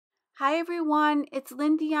Hi everyone, it's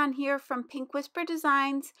Lindy on here from Pink Whisper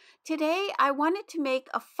Designs. Today I wanted to make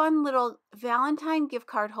a fun little Valentine gift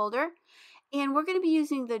card holder, and we're going to be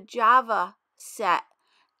using the Java set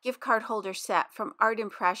gift card holder set from Art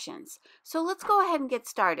Impressions. So let's go ahead and get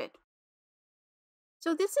started.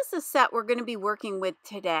 So this is the set we're going to be working with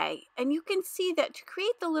today, and you can see that to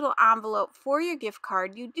create the little envelope for your gift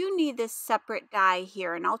card you do need this separate die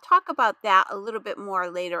here, and I'll talk about that a little bit more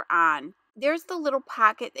later on. There's the little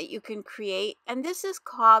pocket that you can create, and this is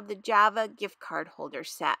called the Java gift card holder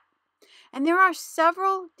set. And there are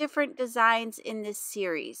several different designs in this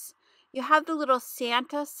series. You have the little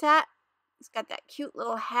Santa set. It's got that cute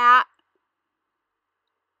little hat.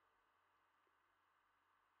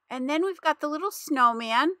 And then we've got the little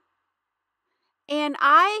snowman. And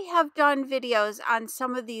I have done videos on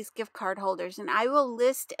some of these gift card holders, and I will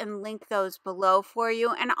list and link those below for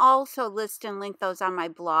you, and also list and link those on my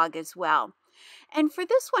blog as well. And for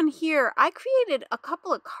this one here, I created a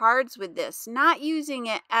couple of cards with this, not using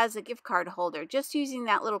it as a gift card holder, just using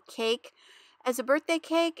that little cake as a birthday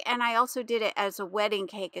cake, and I also did it as a wedding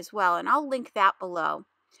cake as well, and I'll link that below.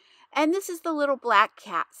 And this is the little Black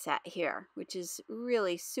Cat set here, which is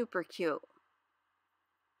really super cute.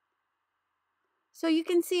 So you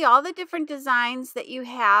can see all the different designs that you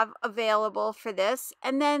have available for this.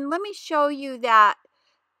 And then let me show you that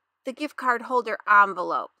the gift card holder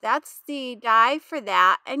envelope. That's the die for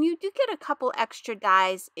that. And you do get a couple extra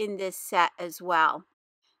dies in this set as well.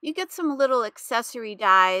 You get some little accessory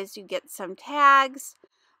dies. You get some tags.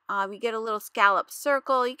 You get a little scallop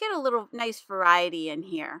circle. You get a little nice variety in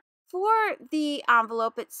here. For the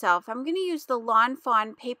envelope itself, I'm going to use the Lawn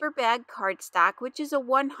Fawn paper bag cardstock, which is a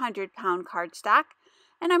 100-pound cardstock,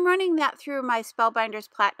 and I'm running that through my Spellbinders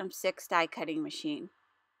Platinum 6 die cutting machine.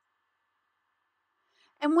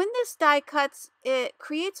 And when this die cuts, it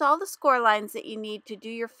creates all the score lines that you need to do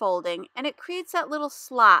your folding, and it creates that little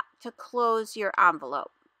slot to close your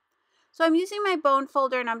envelope. So I'm using my bone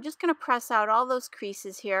folder, and I'm just going to press out all those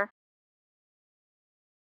creases here.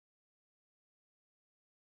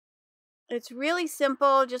 It's really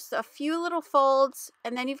simple, just a few little folds,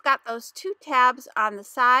 and then you've got those two tabs on the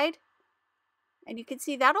side, and you can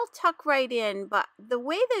see that'll tuck right in. But the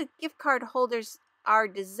way the gift card holders are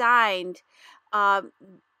designed, that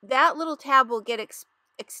little tab will get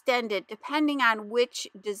extended depending on which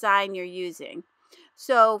design you're using.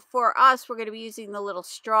 So for us, we're going to be using the little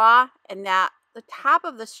straw, and that the top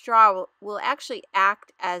of the straw will actually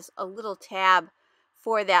act as a little tab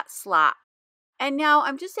for that slot. And now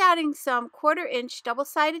I'm just adding some 1/4-inch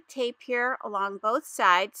double-sided tape here along both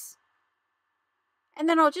sides. And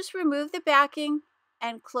then I'll just remove the backing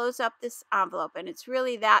and close up this envelope. And it's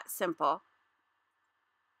really that simple.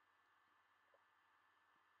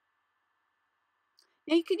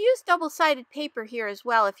 Now you could use double-sided paper here as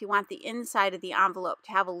well if you want the inside of the envelope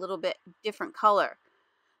to have a little bit different color.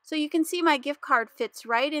 So you can see my gift card fits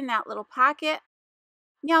right in that little pocket.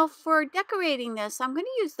 Now for decorating this, I'm going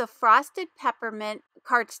to use the Frosted Peppermint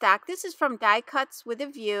cardstock. This is from Die Cuts with a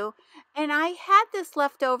View, and I had this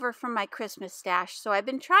left over from my Christmas stash, so I've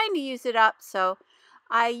been trying to use it up. So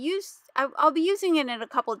I'll be using it in a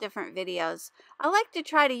couple different videos. I like to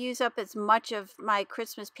try to use up as much of my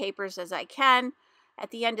Christmas papers as I can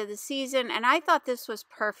at the end of the season, and I thought this was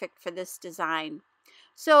perfect for this design.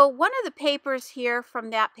 So one of the papers here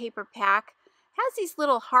from that paper pack has these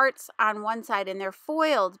little hearts on one side, and they're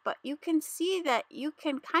foiled, but you can see that you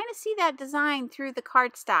can kind of see that design through the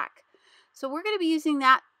cardstock. So we're going to be using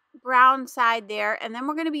that brown side there, and then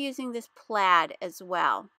we're going to be using this plaid as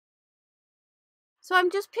well. So I'm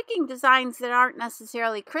just picking designs that aren't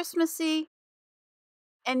necessarily Christmassy.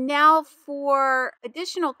 And now for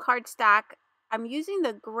additional cardstock, I'm using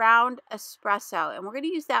the ground espresso, and we're going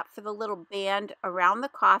to use that for the little band around the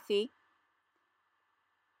coffee.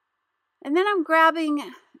 And then I'm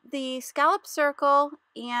grabbing the scallop circle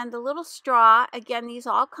and the little straw. Again, these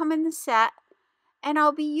all come in the set. And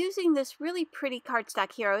I'll be using this really pretty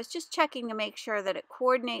cardstock here. I was just checking to make sure that it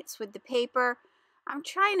coordinates with the paper. I'm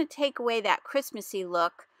trying to take away that Christmassy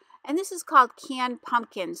look. And this is called Canned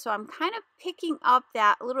Pumpkin. So I'm kind of picking up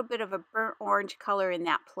that little bit of a burnt orange color in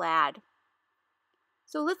that plaid.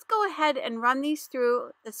 So let's go ahead and run these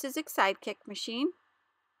through the Sizzix Sidekick machine.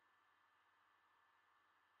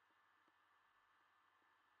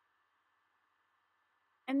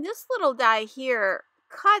 And this little die here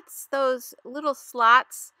cuts those little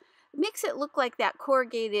slots, makes it look like that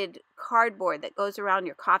corrugated cardboard that goes around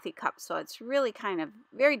your coffee cup. So it's really kind of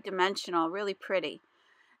very dimensional, really pretty.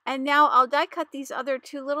 And now I'll die cut these other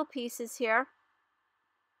two little pieces here.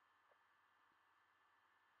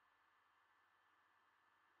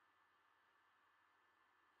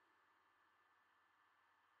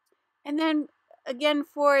 And then again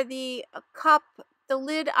for the cup, the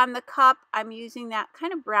lid on the cup, I'm using that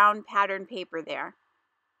kind of brown pattern paper there.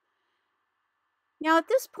 Now at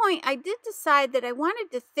this point, I did decide that I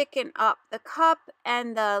wanted to thicken up the cup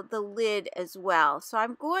and the lid as well. So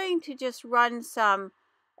I'm going to just run some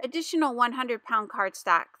additional 100-pound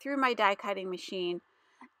cardstock through my die cutting machine.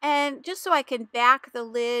 And just so I can back the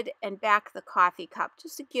lid and back the coffee cup,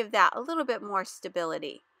 just to give that a little bit more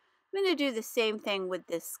stability. I'm going to do the same thing with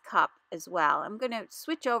this cup as well. I'm going to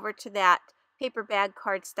switch over to that paper bag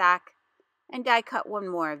cardstock and die cut one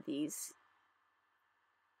more of these.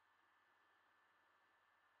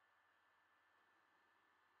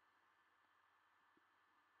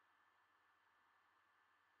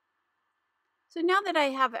 So now that I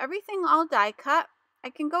have everything all die cut, I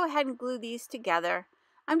can go ahead and glue these together.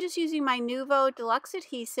 I'm just using my Nuvo Deluxe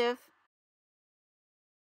adhesive.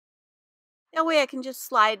 That way I can just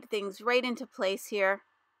slide things right into place here.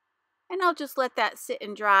 And I'll just let that sit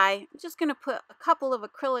and dry. I'm just going to put a couple of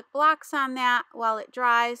acrylic blocks on that while it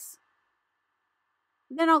dries.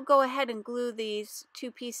 Then I'll go ahead and glue these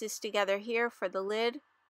two pieces together here for the lid.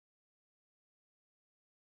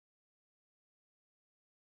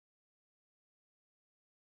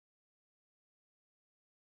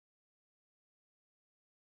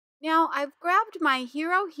 Now I've grabbed my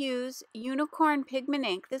Hero Hues Unicorn Pigment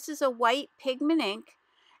Ink. This is a white pigment ink.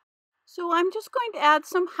 So I'm just going to add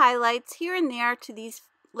some highlights here and there to these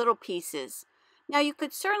little pieces. Now you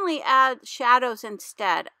could certainly add shadows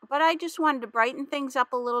instead, but I just wanted to brighten things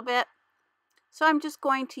up a little bit. So I'm just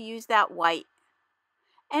going to use that white.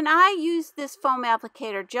 And I use this foam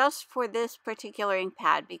applicator just for this particular ink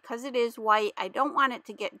pad because it is white. I don't want it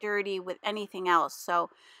to get dirty with anything else.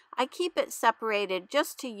 So I keep it separated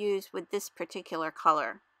just to use with this particular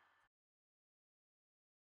color.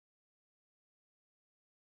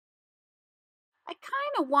 I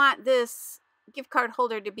kind of want this gift card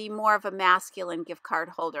holder to be more of a masculine gift card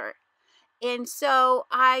holder. And so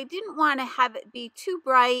I didn't want to have it be too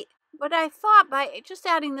bright, but I thought by just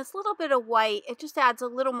adding this little bit of white, it just adds a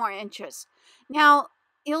little more interest. Now,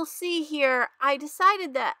 you'll see here, I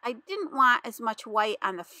decided that I didn't want as much white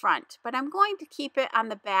on the front, but I'm going to keep it on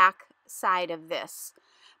the back side of this.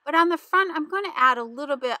 But on the front, I'm going to add a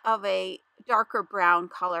little bit of a darker brown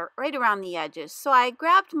color right around the edges. So I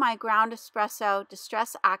grabbed my Ground Espresso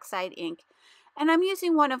Distress Oxide ink, and I'm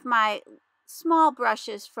using one of my small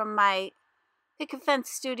brushes from my Pick a Fence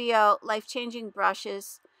Studio Life Changing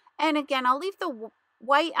Brushes. And again, I'll leave the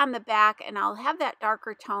white on the back and I'll have that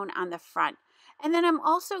darker tone on the front. And then I'm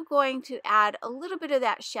also going to add a little bit of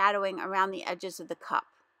that shadowing around the edges of the cup.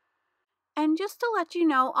 And just to let you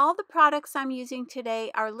know, all the products I'm using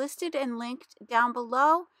today are listed and linked down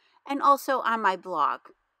below and also on my blog.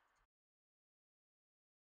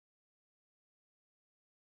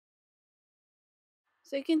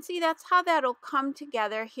 So you can see that's how that'll come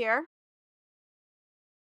together here.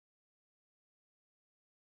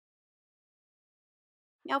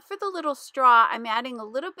 Now for the little straw, I'm adding a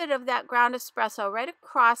little bit of that ground espresso right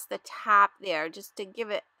across the top there, just to give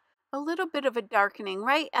it a little bit of a darkening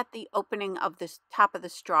right at the opening of the top of the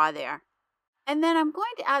straw there. And then I'm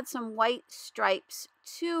going to add some white stripes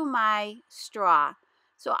to my straw.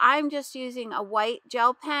 So I'm just using a white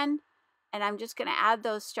gel pen and I'm just going to add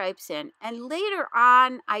those stripes in. And later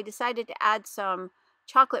on, I decided to add some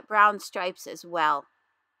chocolate brown stripes as well.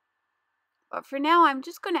 But for now, I'm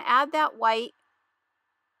just going to add that white.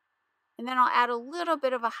 And then I'll add a little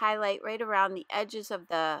bit of a highlight right around the edges of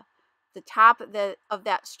the top of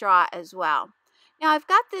that straw as well. Now I've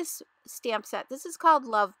got this stamp set. This is called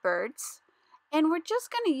Lovebirds. And we're just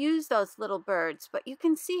going to use those little birds, but you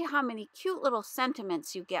can see how many cute little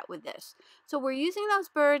sentiments you get with this. So we're using those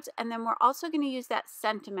birds, and then we're also going to use that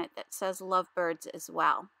sentiment that says Lovebirds as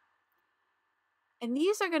well. And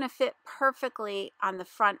these are going to fit perfectly on the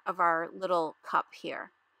front of our little cup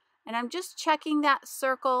here. And I'm just checking that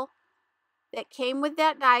circle that came with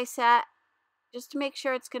that die set just to make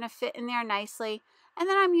sure it's going to fit in there nicely. And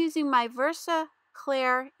then I'm using my Versa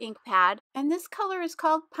Claire ink pad, and this color is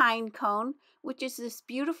called Pine Cone, which is this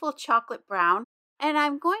beautiful chocolate brown. And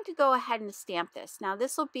I'm going to go ahead and stamp this. Now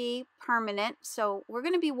this will be permanent, so we're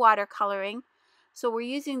going to be watercoloring. So we're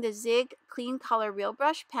using the Zig Clean Color Real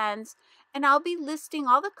Brush pens, and I'll be listing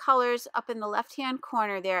all the colors up in the left-hand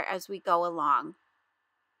corner there as we go along.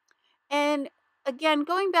 And again,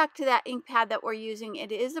 going back to that ink pad that we're using,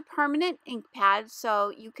 it is a permanent ink pad,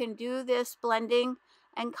 so you can do this blending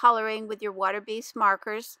and coloring with your water-based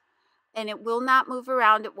markers, and it will not move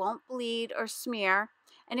around. It won't bleed or smear.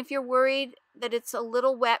 And if you're worried that it's a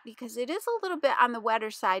little wet, because it is a little bit on the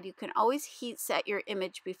wetter side, you can always heat set your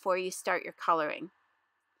image before you start your coloring.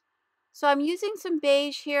 So I'm using some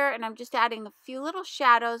beige here, and I'm just adding a few little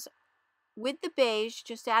shadows with the beige,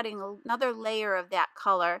 just adding another layer of that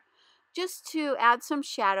color just to add some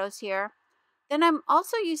shadows here. Then I'm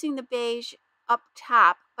also using the beige up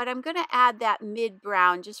top, but I'm going to add that mid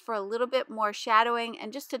brown just for a little bit more shadowing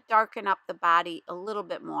and just to darken up the body a little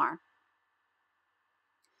bit more.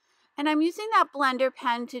 And I'm using that blender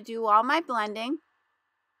pen to do all my blending.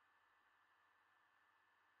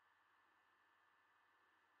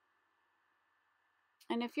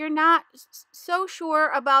 And if you're not so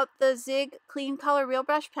sure about the Zig Clean Color Real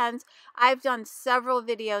Brush pens, I've done several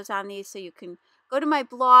videos on these, so you can go to my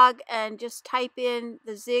blog and just type in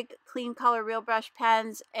the Zig Clean Color Real Brush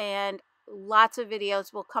pens, and lots of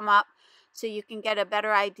videos will come up so you can get a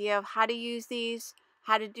better idea of how to use these,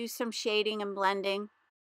 how to do some shading and blending.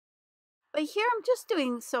 But here I'm just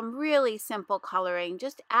doing some really simple coloring,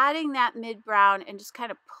 just adding that mid brown and just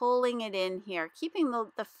kind of pulling it in here, keeping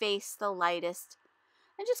the face the lightest.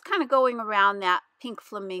 And just kind of going around that pink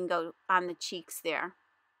flamingo on the cheeks there.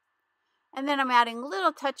 And then I'm adding a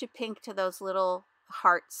little touch of pink to those little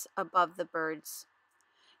hearts above the birds.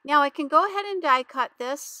 Now I can go ahead and die cut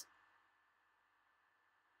this.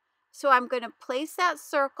 So I'm going to place that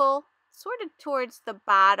circle sort of towards the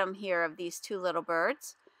bottom here of these two little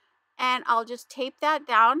birds. And I'll just tape that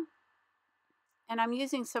down. And I'm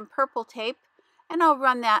using some purple tape. And I'll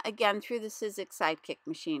run that again through the Sizzix Sidekick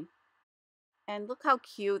machine. And look how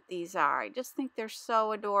cute these are. I just think they're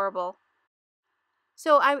so adorable.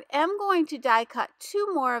 So I am going to die cut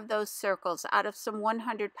 2 more of those circles out of some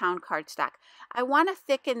 100-pound cardstock. I want to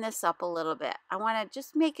thicken this up a little bit. I want to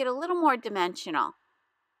just make it a little more dimensional.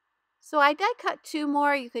 So I die cut 2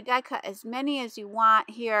 more. You could die cut as many as you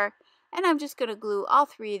want here. And I'm just going to glue all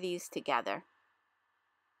 3 of these together.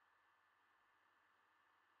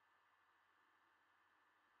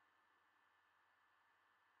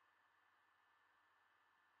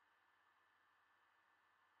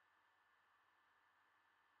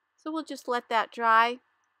 So we'll just let that dry.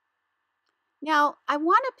 Now I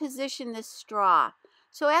want to position this straw.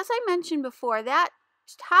 So as I mentioned before, that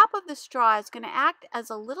top of the straw is going to act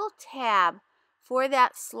as a little tab for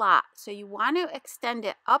that slot. So you want to extend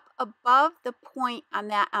it up above the point on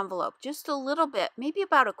that envelope, just a little bit, maybe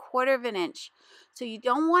about 1/4 of an inch. So you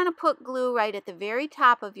don't want to put glue right at the very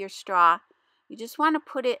top of your straw. You just want to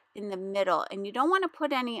put it in the middle, and you don't want to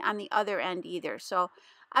put any on the other end either. So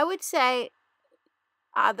I would say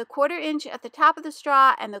the 1/4 inch at the top of the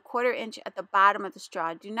straw and the 1/4 inch at the bottom of the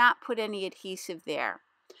straw. Do not put any adhesive there.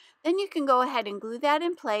 Then you can go ahead and glue that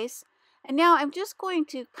in place. And now I'm just going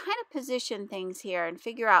to kind of position things here and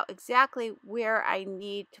figure out exactly where I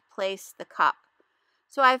need to place the cup.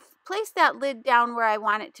 So I've placed that lid down where I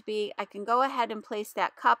want it to be. I can go ahead and place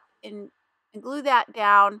that cup and glue that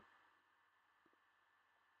down.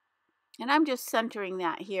 And I'm just centering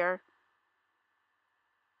that here.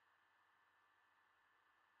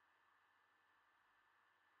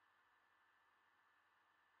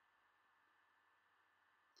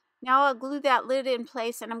 Now I'll glue that lid in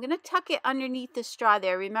place, and I'm going to tuck it underneath the straw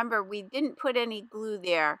there. Remember, we didn't put any glue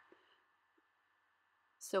there.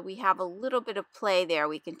 So we have a little bit of play there.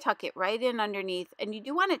 We can tuck it right in underneath, and you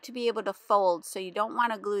do want it to be able to fold, so you don't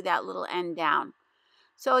want to glue that little end down.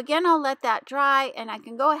 So again, I'll let that dry, and I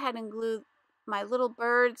can go ahead and glue my little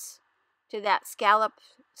birds to that scallop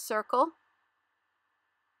circle.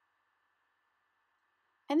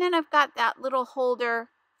 And then I've got that little holder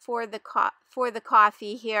for the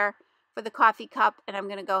coffee here, for the coffee cup, and I'm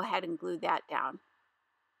going to go ahead and glue that down.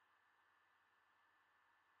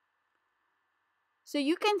 So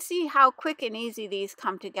you can see how quick and easy these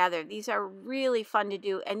come together. These are really fun to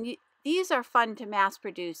do, and these are fun to mass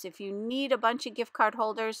produce. If you need a bunch of gift card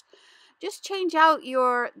holders, just change out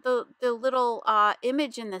the little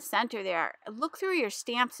image in the center there. Look through your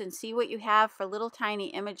stamps and see what you have for little tiny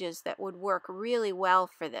images that would work really well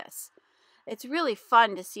for this. It's really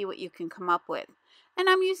fun to see what you can come up with. And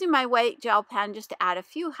I'm using my white gel pen just to add a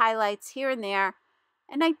few highlights here and there.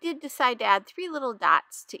 And I did decide to add 3 little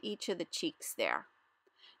dots to each of the cheeks there.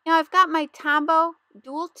 Now I've got my Tombow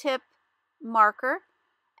dual tip marker,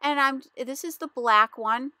 and this is the black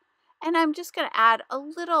one. And I'm just going to add a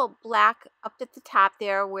little black up at the top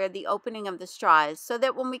there where the opening of the straw is, so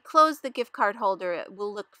that when we close the gift card holder, it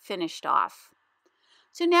will look finished off.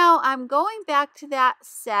 So now I'm going back to that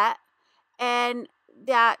set, and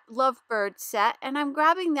that lovebird set, and I'm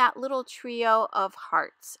grabbing that little trio of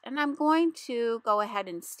hearts, and I'm going to go ahead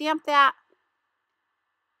and stamp that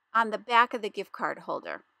on the back of the gift card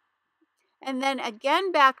holder. And then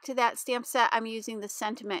again, back to that stamp set, I'm using the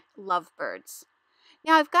Sentiment Lovebirds.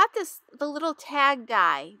 Now I've got the little tag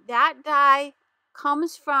die. That die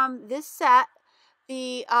comes from this set,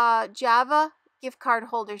 the Java gift card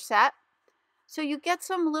holder set. So you get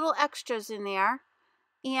some little extras in there.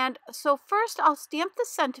 And so first I'll stamp the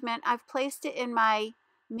sentiment. I've placed it in my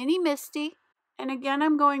Mini Misty. And again,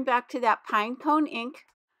 I'm going back to that pine cone ink.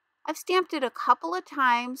 I've stamped it a couple of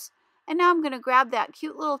times. And now I'm going to grab that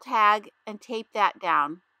cute little tag and tape that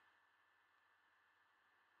down.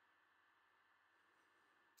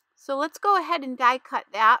 So let's go ahead and die cut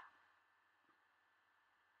that.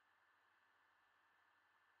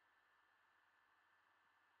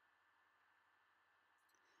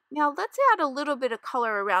 Now let's add a little bit of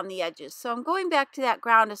color around the edges. So I'm going back to that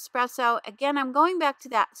ground espresso. Again, I'm going back to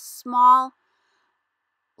that small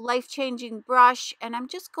life-changing brush, and I'm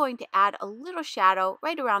just going to add a little shadow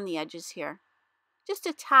right around the edges here, just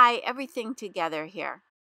to tie everything together here.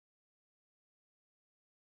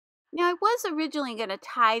 Now I was originally going to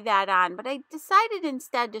tie that on, but I decided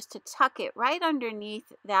instead just to tuck it right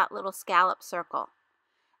underneath that little scallop circle.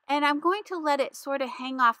 And I'm going to let it sort of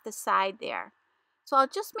hang off the side there. So I'll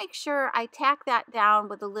just make sure I tack that down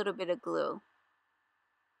with a little bit of glue.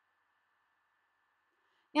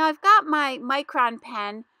 Now I've got my micron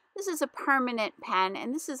pen. This is a permanent pen,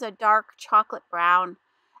 and this is a dark chocolate brown.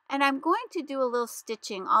 And I'm going to do a little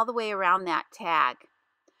stitching all the way around that tag.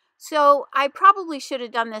 So I probably should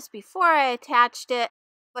have done this before I attached it,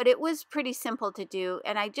 but it was pretty simple to do.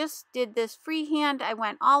 And I just did this freehand. I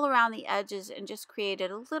went all around the edges and just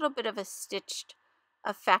created a little bit of a stitched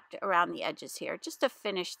effect around the edges here, just to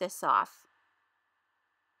finish this off.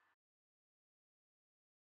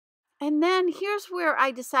 And then here's where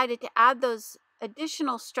I decided to add those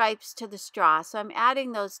additional stripes to the straw. So I'm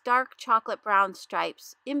adding those dark chocolate brown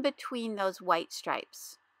stripes in between those white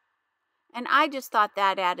stripes. And I just thought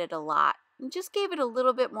that added a lot and just gave it a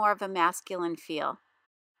little bit more of a masculine feel.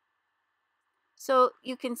 So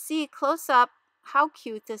you can see close up how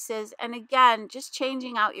cute this is. And again, just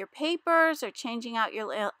changing out your papers or changing out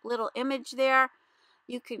your little image there,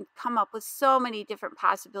 you can come up with so many different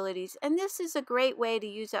possibilities. And this is a great way to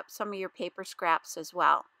use up some of your paper scraps as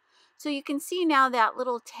well. So you can see now that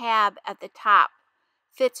little tab at the top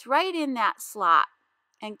fits right in that slot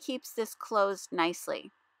and keeps this closed nicely.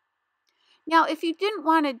 Now, if you didn't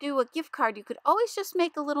want to do a gift card, you could always just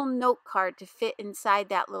make a little note card to fit inside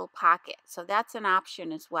that little pocket. So that's an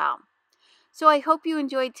option as well. So I hope you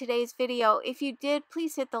enjoyed today's video. If you did,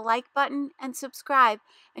 please hit the like button and subscribe.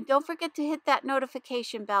 And don't forget to hit that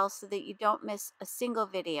notification bell so that you don't miss a single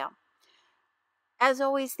video. As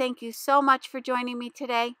always, thank you so much for joining me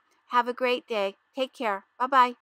today. Have a great day. Take care. Bye-bye.